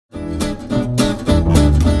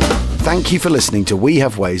Thank you for listening to We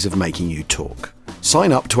Have Ways of Making You Talk.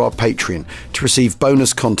 Sign up to our Patreon to receive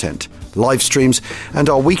bonus content, live streams, and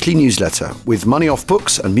our weekly newsletter with money off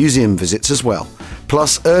books and museum visits as well,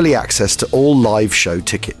 plus early access to all live show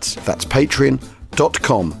tickets. That's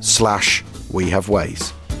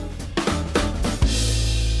patreon.com/wehaveways.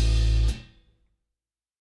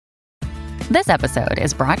 This episode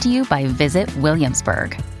is brought to you by Visit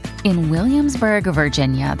Williamsburg. In Williamsburg,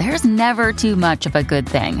 Virginia, there's never too much of a good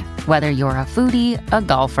thing. Whether you're a foodie, a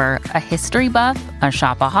golfer, a history buff, a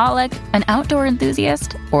shopaholic, an outdoor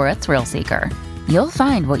enthusiast, or a thrill seeker, you'll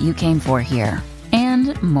find what you came for here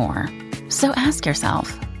and more. So ask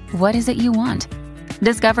yourself, what is it you want?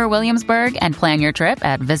 Discover Williamsburg and plan your trip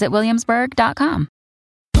at visitwilliamsburg.com.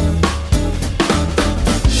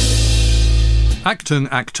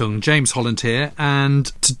 Achtung, James Holland here,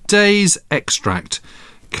 and today's extract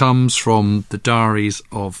comes from the diaries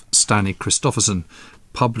of Stanley Christopherson,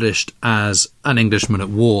 published as An Englishman at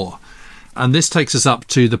War. And this takes us up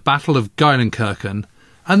to the Battle of Geilenkirchen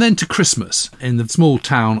and then to Christmas in the small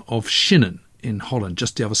town of Schinnen in Holland,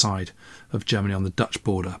 just the other side of Germany on the Dutch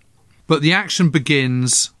border. But the action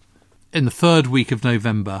begins in the third week of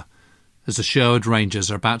November as the Sherwood Rangers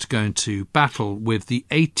are about to go into battle with the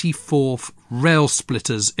 84th Rail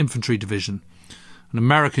Splitters Infantry Division, an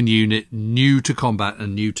American unit new to combat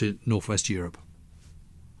and new to Northwest Europe.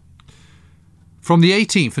 From the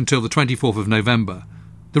 18th until the 24th of November,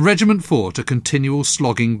 the regiment fought a continual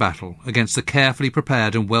slogging battle against the carefully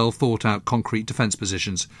prepared and well thought out concrete defence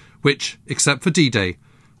positions, which, except for D-Day,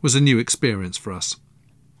 was a new experience for us.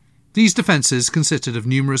 These defences consisted of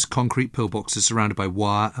numerous concrete pillboxes surrounded by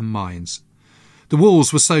wire and mines. The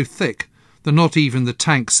walls were so thick that not even the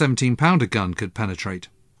tank's 17-pounder gun could penetrate.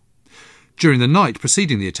 During the night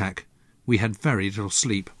preceding the attack, we had very little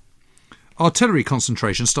sleep. Artillery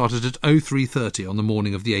concentration started at 03:30 on the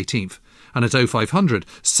morning of the 18th, and at 0500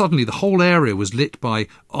 suddenly the whole area was lit by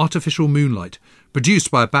artificial moonlight, produced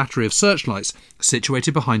by a battery of searchlights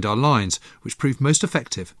situated behind our lines, which proved most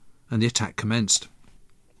effective, and the attack commenced.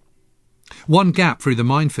 One gap through the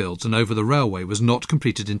minefields and over the railway was not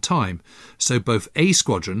completed in time, so both A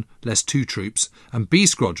Squadron, less 2 troops, and B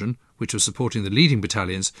Squadron, which was supporting the leading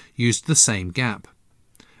battalions, used the same gap.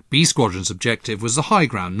 B Squadron's objective was the high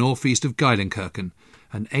ground northeast of Geilenkirchen,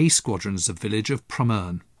 and A Squadron's the village of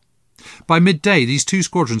Promern. By midday, these 2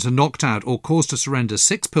 squadrons had knocked out or caused to surrender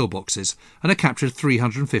 6 pillboxes and had captured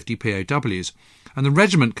 350 POWs, and the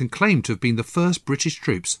regiment can claim to have been the first British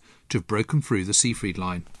troops to have broken through the Siegfried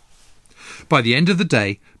Line. By the end of the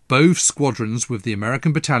day, both squadrons with the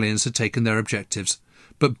American battalions had taken their objectives,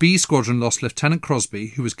 but B Squadron lost Lieutenant Crosby,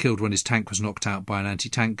 who was killed when his tank was knocked out by an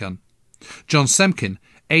anti-tank gun. John Semkin,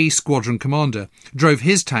 A Squadron commander, drove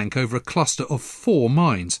his tank over a cluster of 4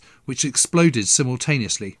 mines, which exploded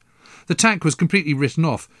simultaneously. The tank was completely written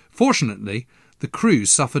off. Fortunately, the crew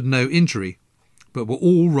suffered no injury, but were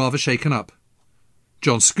all rather shaken up.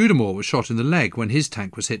 John Scudamore was shot in the leg when his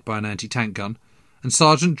tank was hit by an anti-tank gun, and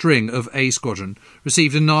Sergeant Dring of A Squadron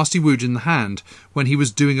received a nasty wound in the hand when he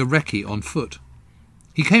was doing a recce on foot.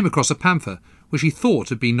 He came across a panther, which he thought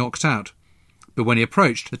had been knocked out, but when he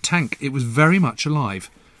approached the tank it was very much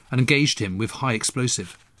alive and engaged him with high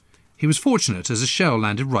explosive. He was fortunate as a shell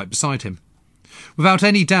landed right beside him. Without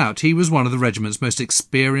any doubt he was one of the regiment's most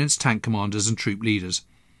experienced tank commanders and troop leaders.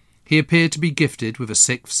 He appeared to be gifted with a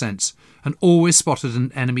sixth sense and always spotted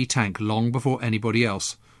an enemy tank long before anybody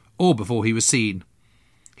else, or before he was seen.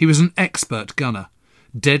 He was an expert gunner,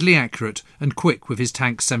 deadly accurate and quick with his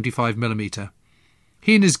tank's 75mm.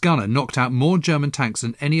 He and his gunner knocked out more German tanks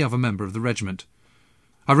than any other member of the regiment.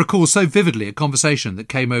 I recall so vividly a conversation that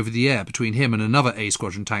came over the air between him and another A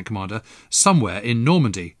Squadron tank commander somewhere in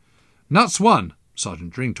Normandy. "Nuts 1,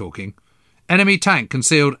 Sergeant Dring talking. Enemy tank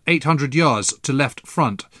concealed 800 yards to left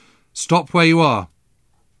front. Stop where you are.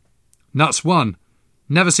 Nuts 1,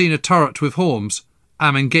 never seen a turret with horns.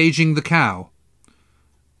 Am engaging the cow."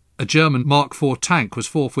 A German Mark IV tank was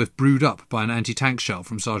forthwith brewed up by an anti-tank shell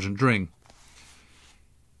from Sergeant Dring.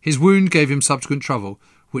 His wound gave him subsequent trouble,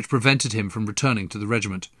 which prevented him from returning to the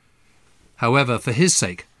regiment. However, for his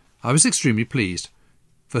sake, I was extremely pleased,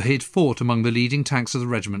 for he had fought among the leading tanks of the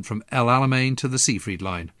regiment from El Alamein to the Siegfried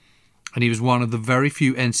Line, and he was one of the very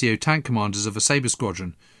few NCO tank commanders of a Sabre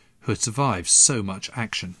squadron who had survived so much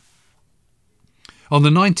action. On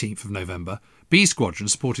the 19th of November, B Squadron,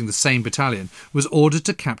 supporting the same battalion, was ordered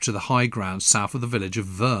to capture the high ground south of the village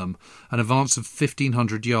of Worm, an advance of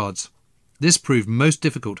 1,500 yards. This proved most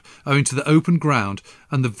difficult owing to the open ground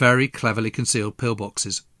and the very cleverly concealed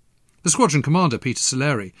pillboxes. The squadron commander, Peter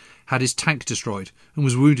Soleri, had his tank destroyed and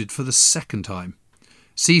was wounded for the second time.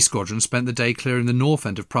 C Squadron spent the day clearing the north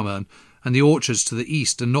end of Pommern and the orchards to the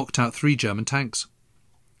east and knocked out 3 German tanks.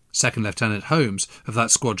 Second Lieutenant Holmes of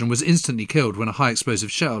that squadron was instantly killed when a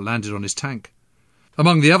high-explosive shell landed on his tank.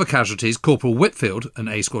 Among the other casualties, Corporal Whitfield, an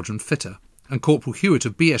A Squadron fitter, and Corporal Hewitt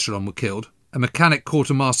of B Echelon were killed, a mechanic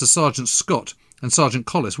Quartermaster Sergeant Scott and Sergeant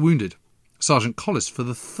Collis wounded, Sergeant Collis for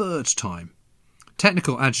the 3rd time.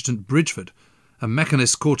 Technical Adjutant Bridgeford and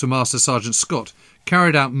Mechanist Quartermaster Sergeant Scott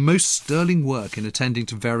carried out most sterling work in attending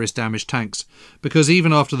to various damaged tanks, because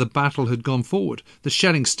even after the battle had gone forward, the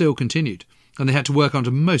shelling still continued, and they had to work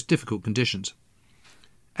under most difficult conditions.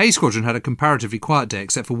 A Squadron had a comparatively quiet day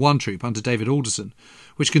except for one troop under David Alderson,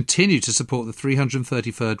 which continued to support the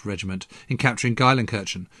 333rd Regiment in capturing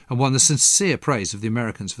Geilenkirchen and won the sincere praise of the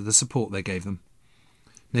Americans for the support they gave them.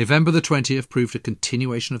 November the 20th proved a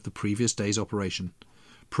continuation of the previous day's operation.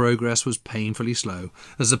 Progress was painfully slow,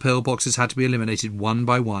 as the pillboxes had to be eliminated one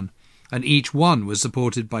by one, and each one was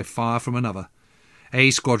supported by fire from another.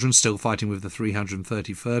 A Squadron, still fighting with the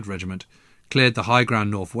 333rd Regiment, cleared the high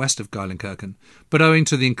ground northwest of Geilenkirchen, but owing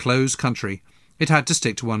to the enclosed country, it had to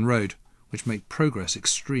stick to one road, which made progress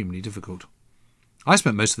extremely difficult. I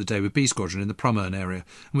spent most of the day with B Squadron in the Pommern area,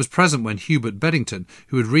 and was present when Hubert Beddington,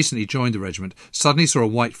 who had recently joined the regiment, suddenly saw a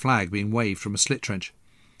white flag being waved from a slit trench.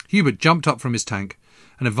 Hubert jumped up from his tank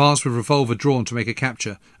and advanced with revolver drawn to make a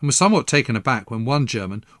capture, and was somewhat taken aback when one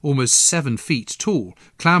German, almost 7 feet tall,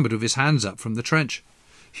 clambered with his hands up from the trench.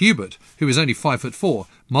 Hubert, who was only 5'4",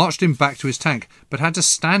 marched him back to his tank, but had to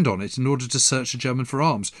stand on it in order to search the German for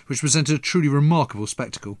arms, which presented a truly remarkable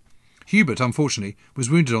spectacle. Hubert, unfortunately, was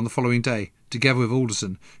wounded on the following day, together with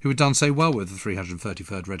Alderson, who had done so well with the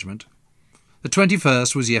 333rd Regiment. The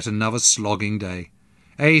 21st was yet another slogging day.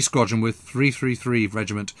 A Squadron with 333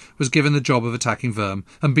 Regiment was given the job of attacking Worm,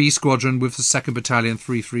 and B Squadron with the 2nd Battalion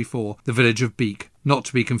 334, the village of Beek, not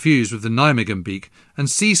to be confused with the Nijmegen Beek, and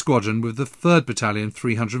C Squadron with the 3rd Battalion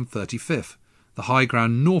 335th, the high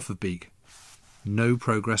ground north of Beek. No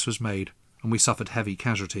progress was made, and we suffered heavy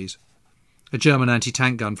casualties. A German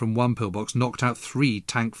anti-tank gun from one pillbox knocked out 3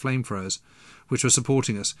 tank flamethrowers, which were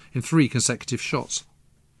supporting us, in 3 consecutive shots.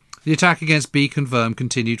 The attack against Beek and Worm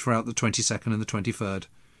continued throughout the 22nd and the 23rd.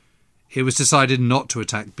 It was decided not to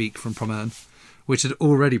attack Beek from Pommern, which had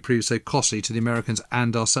already proved so costly to the Americans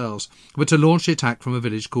and ourselves, but to launch the attack from a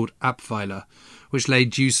village called Apweiler, which lay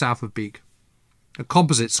due south of Beek. A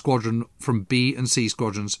composite squadron from B and C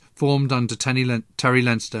Squadrons, formed under Terry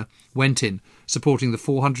Leinster, went in, supporting the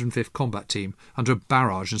 405th Combat Team under a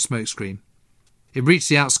barrage and smokescreen. It reached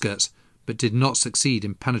the outskirts, but did not succeed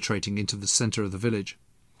in penetrating into the centre of the village.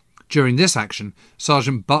 During this action,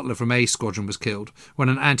 Sergeant Butler from A Squadron was killed when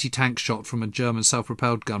an anti-tank shot from a German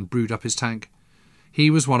self-propelled gun brewed up his tank. He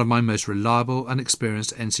was one of my most reliable and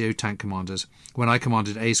experienced NCO tank commanders when I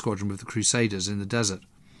commanded A Squadron with the Crusaders in the desert,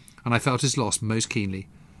 and I felt his loss most keenly.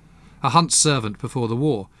 A Hunt servant before the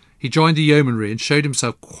war, he joined the yeomanry and showed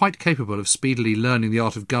himself quite capable of speedily learning the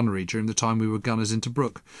art of gunnery during the time we were gunners in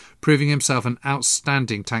Tobruk, proving himself an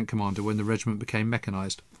outstanding tank commander when the regiment became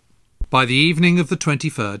mechanised. By the evening of the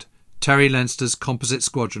 23rd, Terry Leinster's composite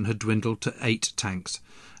squadron had dwindled to 8 tanks,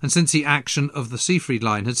 and since the action of the Siegfried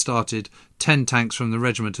Line had started, 10 tanks from the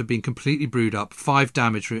regiment had been completely brewed up, 5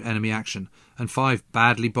 damaged through enemy action, and 5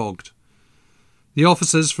 badly bogged. The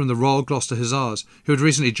officers from the Royal Gloucester Hussars, who had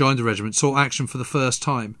recently joined the regiment, saw action for the first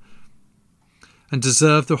time, and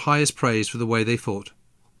deserved the highest praise for the way they fought,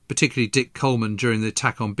 particularly Dick Coleman during the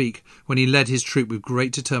attack on Beek, when he led his troop with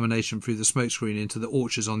great determination through the smokescreen into the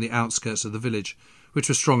orchards on the outskirts of the village, which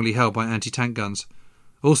was strongly held by anti-tank guns.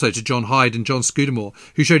 Also to John Hyde and John Scudamore,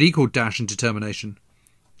 who showed equal dash and determination.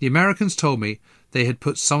 The Americans told me they had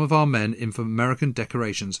put some of our men in for American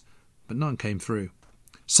decorations, but none came through.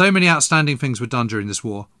 So many outstanding things were done during this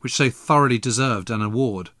war, which so thoroughly deserved an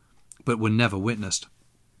award, but were never witnessed.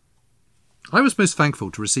 I was most thankful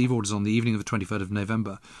to receive orders on the evening of the 23rd of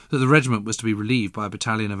November that the regiment was to be relieved by a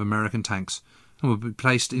battalion of American tanks and would be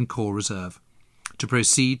placed in Corps Reserve, to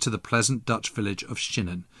proceed to the pleasant Dutch village of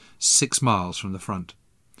Schinnen, 6 miles from the front.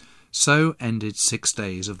 So ended 6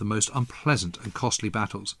 days of the most unpleasant and costly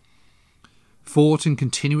battles, fought in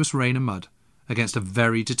continuous rain and mud against a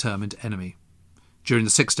very determined enemy. During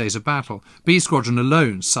the 6 days of battle, B Squadron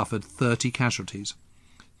alone suffered 30 casualties.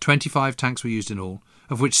 25 tanks were used in all,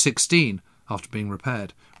 of which 16, after being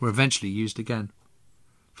repaired, were eventually used again.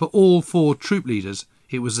 For all 4 troop leaders,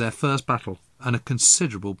 it was their first battle and a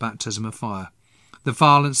considerable baptism of fire. The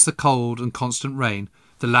violence, the cold and constant rain,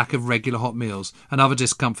 the lack of regular hot meals and other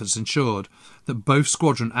discomforts ensured that both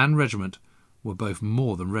squadron and regiment were both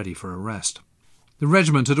more than ready for a rest. The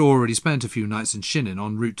regiment had already spent a few nights in Schinnen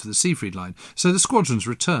en route to the Siegfried Line, so the squadrons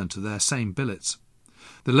returned to their same billets.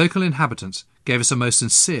 The local inhabitants gave us a most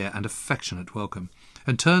sincere and affectionate welcome,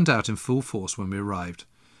 and turned out in full force when we arrived.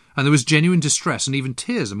 And there was genuine distress and even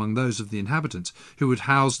tears among those of the inhabitants who had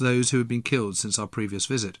housed those who had been killed since our previous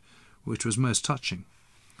visit, which was most touching.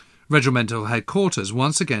 Regimental headquarters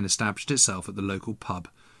once again established itself at the local pub,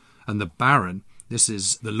 and the Baron, this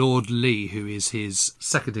is the Lord Lee, who is his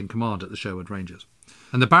second-in-command at the Sherwood Rangers,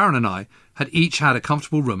 and the Baron and I had each had a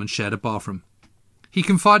comfortable room and shared a bathroom. He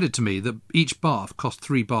confided to me that each bath cost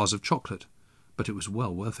 3 bars of chocolate, but it was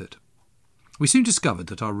well worth it. We soon discovered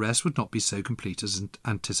that our rest would not be so complete as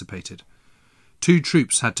anticipated. 2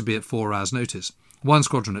 troops had to be at 4 hours' notice, 1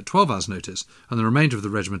 squadron at 12 hours' notice, and the remainder of the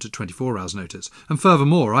regiment at 24 hours' notice. And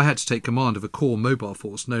furthermore, I had to take command of a corps mobile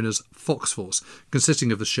force known as Fox Force,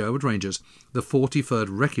 consisting of the Sherwood Rangers, the 43rd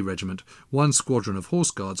Recce Regiment, 1 squadron of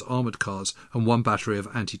Horse Guards, armoured cars, and 1 battery of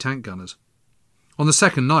anti-tank gunners. On the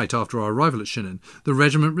second night after our arrival at Chinon, the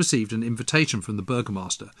regiment received an invitation from the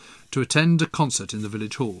burgomaster to attend a concert in the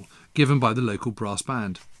village hall, given by the local brass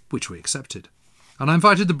band, which we accepted, and I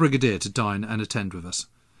invited the brigadier to dine and attend with us.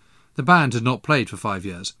 The band had not played for 5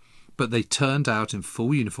 years, but they turned out in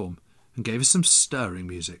full uniform and gave us some stirring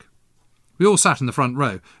music. We all sat in the front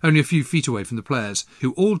row, only a few feet away from the players,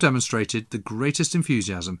 who all demonstrated the greatest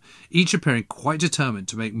enthusiasm, each appearing quite determined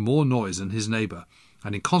to make more noise than his neighbour,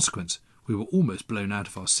 and in consequence we were almost blown out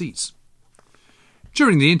of our seats.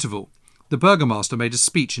 During the interval, the burgomaster made a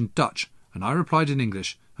speech in Dutch, and I replied in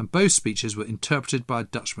English, and both speeches were interpreted by a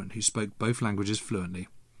Dutchman who spoke both languages fluently.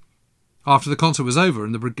 After the concert was over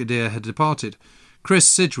and the brigadier had departed, Chris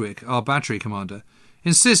Sidgwick, our battery commander,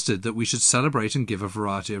 insisted that we should celebrate and give a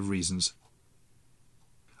variety of reasons.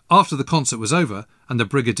 After the concert was over and the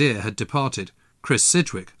brigadier had departed, Chris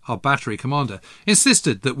Sidgwick, our battery commander,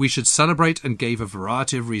 insisted that we should celebrate and gave a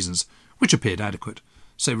variety of reasons, which appeared adequate,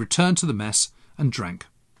 so returned to the mess and drank.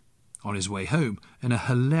 On his way home, in a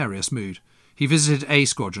hilarious mood, he visited A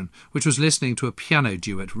Squadron, which was listening to a piano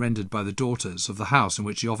duet rendered by the daughters of the house in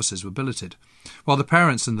which the officers were billeted, while the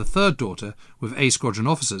parents and the third daughter, with A Squadron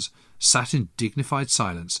officers, sat in dignified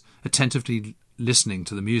silence, attentively listening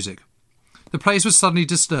to the music. The place was suddenly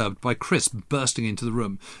disturbed by Chris bursting into the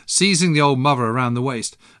room, seizing the old mother around the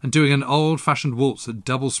waist, and doing an old-fashioned waltz at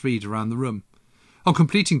double speed around the room. On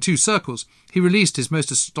completing 2 circles, he released his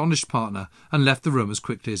most astonished partner and left the room as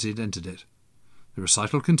quickly as he had entered it. The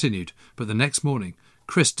recital continued, but the next morning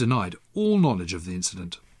Chris denied all knowledge of the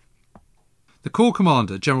incident. The Corps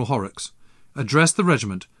Commander, General Horrocks, addressed the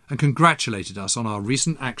regiment and congratulated us on our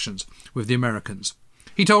recent actions with the Americans.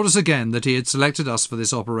 He told us again that he had selected us for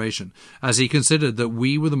this operation, as he considered that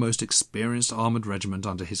we were the most experienced armoured regiment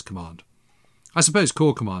under his command. I suppose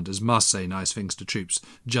Corps Commanders must say nice things to troops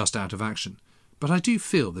just out of action, but I do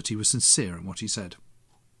feel that he was sincere in what he said.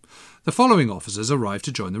 The following officers arrived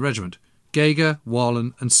to join the regiment: Gager,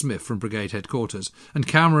 Wallen and Smith from Brigade Headquarters, and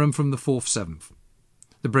Cameron from the 4th 7th.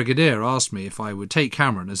 The Brigadier asked me if I would take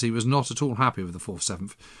Cameron, as he was not at all happy with the 4th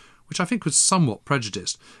 7th, which I think was somewhat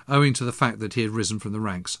prejudiced, owing to the fact that he had risen from the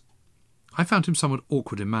ranks. I found him somewhat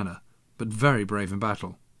awkward in manner, but very brave in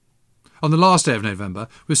battle. On the last day of November,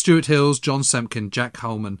 with Stuart Hills, John Semkin, Jack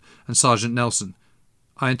Holman and Sergeant Nelson,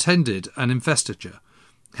 I attended an investiture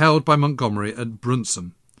held by Montgomery at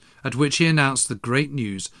Bruntsum, at which he announced the great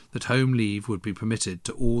news that home leave would be permitted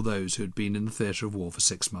to all those who had been in the theatre of war for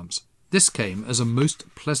 6 months. This came as a most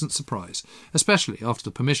pleasant surprise, especially after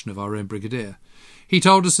the permission of our own brigadier. He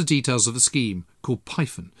told us the details of a scheme called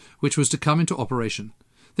Python, which was to come into operation.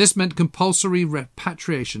 This meant compulsory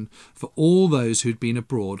repatriation for all those who had been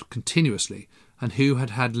abroad continuously and who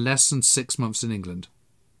had had less than 6 months in England.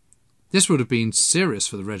 This would have been serious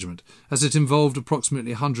for the regiment, as it involved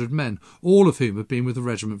approximately 100 men, all of whom had been with the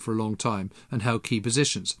regiment for a long time and held key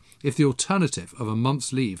positions, if the alternative of a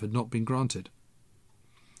month's leave had not been granted.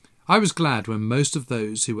 I was glad when most of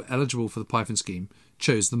those who were eligible for the Python scheme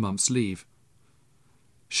chose the month's leave.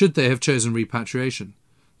 Should they have chosen repatriation,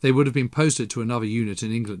 they would have been posted to another unit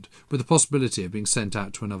in England, with the possibility of being sent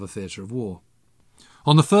out to another theatre of war.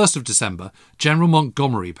 On the 1st of December, General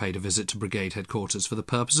Montgomery paid a visit to Brigade Headquarters for the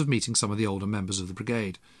purpose of meeting some of the older members of the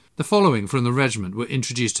brigade. The following from the regiment were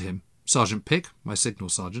introduced to him: Sergeant Pick, my signal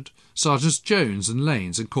sergeant, Sergeants Jones and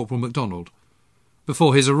Lanes, and Corporal MacDonald.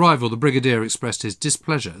 Before his arrival, the brigadier expressed his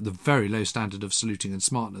displeasure at the very low standard of saluting and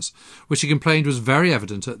smartness, which he complained was very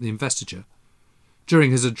evident at the investiture. During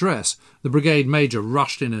his address, the brigade major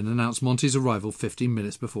rushed in and announced Monty's arrival 15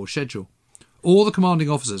 minutes before schedule. All the commanding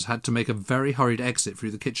officers had to make a very hurried exit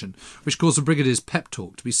through the kitchen, which caused the brigadier's pep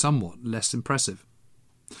talk to be somewhat less impressive.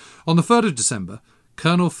 On the 3rd of December,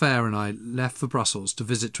 Colonel Fair and I left for Brussels to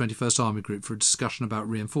visit 21st Army Group for a discussion about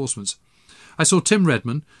reinforcements. I saw Tim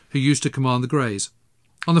Redman, who used to command the Greys.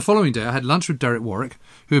 On the following day, I had lunch with Derek Warwick,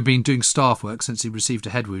 who had been doing staff work since he received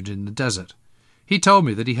a head wound in the desert. He told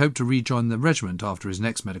me that he hoped to rejoin the regiment after his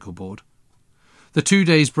next medical board. The 2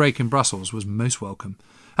 days' break in Brussels was most welcome.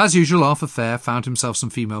 As usual, Arthur Fair found himself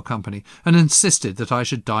some female company and insisted that I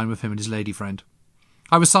should dine with him and his lady friend.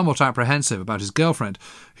 I was somewhat apprehensive about his girlfriend,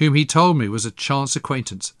 whom he told me was a chance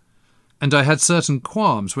acquaintance, and I had certain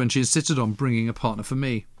qualms when she insisted on bringing a partner for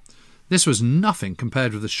me. This was nothing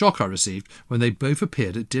compared with the shock I received when they both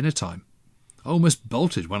appeared at dinner time. I almost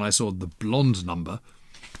bolted when I saw the blonde number.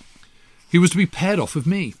 He was to be paired off with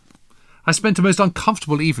me. I spent a most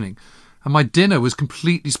uncomfortable evening, and my dinner was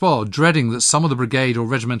completely spoiled, dreading that some of the brigade or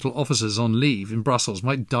regimental officers on leave in Brussels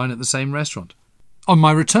might dine at the same restaurant. On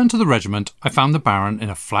my return to the regiment, I found the Baron in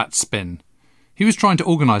a flat spin. He was trying to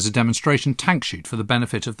organise a demonstration tank shoot for the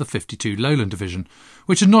benefit of the 52 Lowland Division,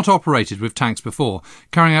 which had not operated with tanks before,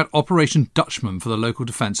 carrying out Operation Dutchman for the local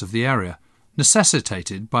defence of the area,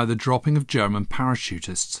 necessitated by the dropping of German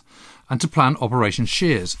parachutists, and to plan Operation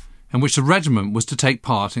Shears, in which the regiment was to take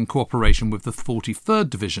part in cooperation with the 43rd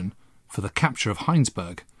Division for the capture of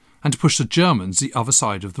Heinsberg, and to push the Germans the other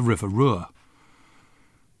side of the River Ruhr.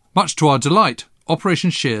 Much to our delight, Operation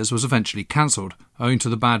Shears was eventually cancelled, owing to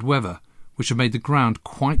the bad weather, which had made the ground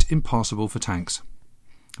quite impassable for tanks.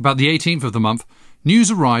 About the 18th of the month, news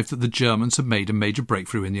arrived that the Germans had made a major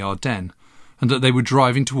breakthrough in the Ardennes, and that they were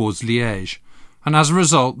driving towards Liège, and as a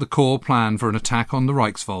result the Corps' plan for an attack on the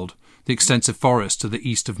Reichswald, the extensive forest to the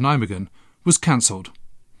east of Nijmegen, was cancelled.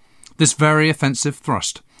 This very offensive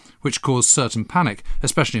thrust, which caused certain panic,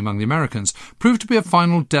 especially among the Americans, proved to be a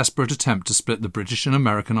final desperate attempt to split the British and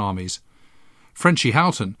American armies. Frenchy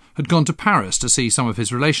Houghton had gone to Paris to see some of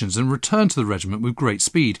his relations and returned to the regiment with great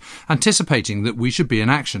speed, anticipating that we should be in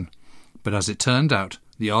action. But as it turned out,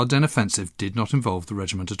 the Ardennes offensive did not involve the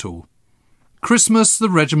regiment at all. Christmas the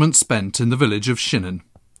regiment spent in the village of Schinnen,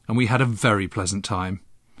 and we had a very pleasant time.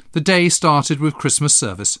 The day started with Christmas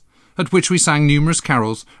service, at which we sang numerous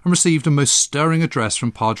carols and received a most stirring address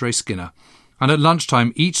from Padre Skinner, and at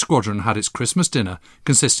lunchtime each squadron had its Christmas dinner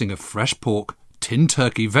consisting of fresh pork, tinned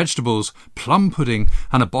turkey, vegetables, plum pudding,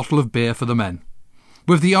 and a bottle of beer for the men.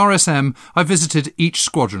 With the RSM, I visited each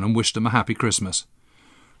squadron and wished them a happy Christmas.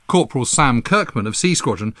 Corporal Sam Kirkman of C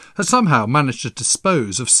Squadron had somehow managed to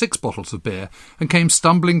dispose of 6 bottles of beer and came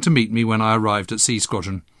stumbling to meet me when I arrived at C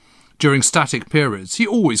Squadron. During static periods, he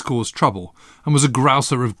always caused trouble and was a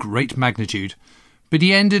grouser of great magnitude, but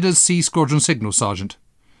he ended as C Squadron Signal Sergeant.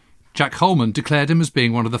 Jack Holman declared him as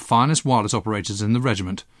being one of the finest wireless operators in the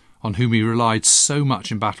regiment, on whom he relied so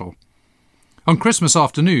much in battle. On Christmas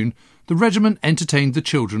afternoon, the regiment entertained the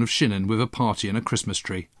children of Schinnen with a party and a Christmas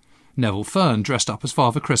tree. Neville Fern dressed up as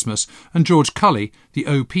Father Christmas, and George Cully, the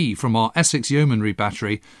OP from our Essex Yeomanry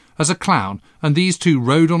Battery, as a clown, and these two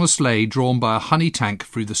rode on a sleigh drawn by a honey tank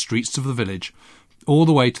through the streets of the village, all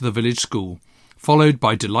the way to the village school, followed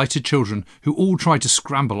by delighted children who all tried to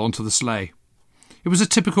scramble onto the sleigh. It was a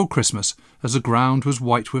typical Christmas, as the ground was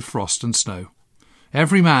white with frost and snow.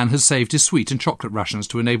 Every man had saved his sweet and chocolate rations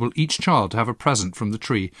to enable each child to have a present from the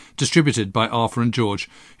tree, distributed by Arthur and George,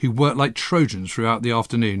 who worked like Trojans throughout the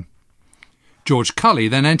afternoon. George Cully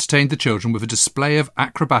then entertained the children with a display of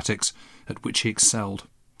acrobatics, at which he excelled.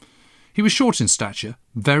 He was short in stature,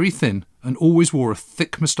 very thin, and always wore a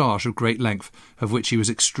thick moustache of great length, of which he was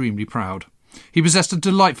extremely proud. He possessed a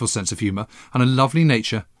delightful sense of humour and a lovely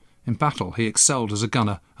nature. In battle he excelled as a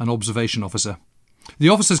gunner and observation officer. The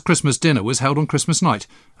officers' Christmas dinner was held on Christmas night,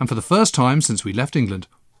 and for the first time since we left England,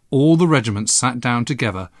 all the regiments sat down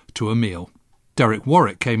together to a meal. Derek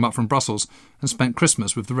Warwick came up from Brussels and spent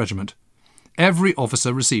Christmas with the regiment. Every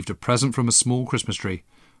officer received a present from a small Christmas tree,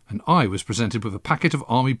 and I was presented with a packet of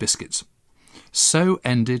army biscuits. So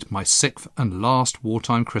ended my 6th and last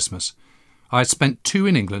wartime Christmas. I had spent 2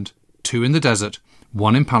 in England, 2 in the desert,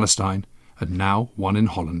 1 in Palestine, and now 1 in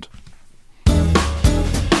Holland.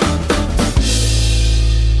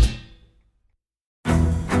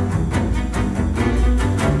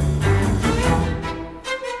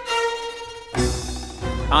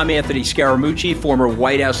 I'm Anthony Scaramucci, former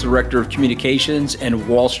White House Director of Communications and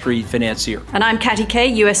Wall Street financier. And I'm Katty Kay,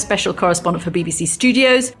 US Special Correspondent for BBC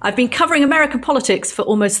Studios. I've been covering American politics for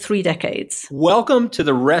almost 3 decades. Welcome to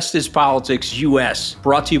The Rest is Politics US,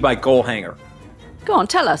 brought to you by Goalhanger. Go on,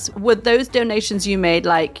 tell us, were those donations you made,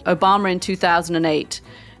 like Obama in 2008,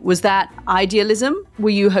 was that idealism? Were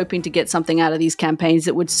you hoping to get something out of these campaigns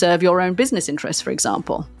that would serve your own business interests, for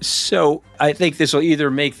example? So I think this will either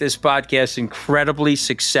make this podcast incredibly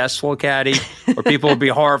successful, Katty, or people will be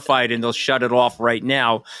horrified and they'll shut it off right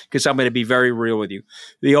now because I'm going to be very real with you.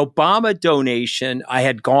 The Obama donation, I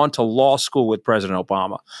had gone to law school with President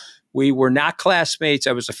Obama. We were not classmates.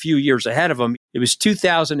 I was a few years ahead of him. It was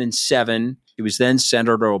 2007. He was then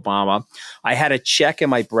Senator Obama. I had a check in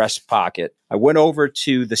my breast pocket. I went over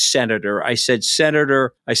to the senator. I said,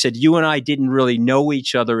 Senator, you and I didn't really know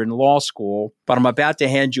each other in law school, but I'm about to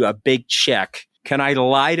hand you a big check. Can I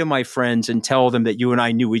lie to my friends and tell them that you and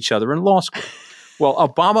I knew each other in law school? Well,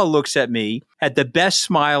 Obama looks at me, had the best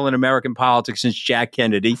smile in American politics since Jack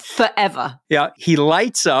Kennedy. Forever. Yeah. He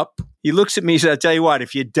lights up. He looks at me and says, I'll tell you what,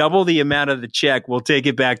 if you double the amount of the check, we'll take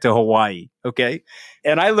it back to Hawaii. Okay.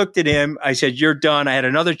 And I looked at him. I said, you're done. I had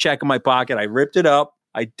another check in my pocket. I ripped it up.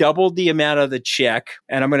 I doubled the amount of the check.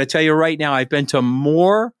 And I'm going to tell you right now, I've been to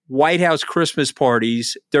more White House Christmas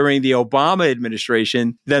parties during the Obama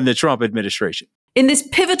administration than the Trump administration. In this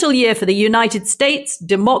pivotal year for the United States,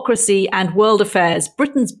 democracy, and world affairs,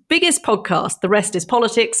 Britain's biggest podcast, The Rest is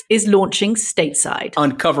Politics, is launching stateside.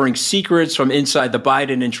 Uncovering secrets from inside the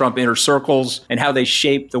Biden and Trump inner circles and how they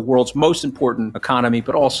shape the world's most important economy,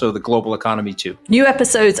 but also the global economy too. New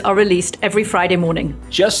episodes are released every Friday morning.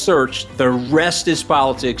 Just search The Rest is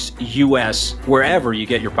Politics US wherever you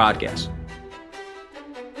get your podcasts.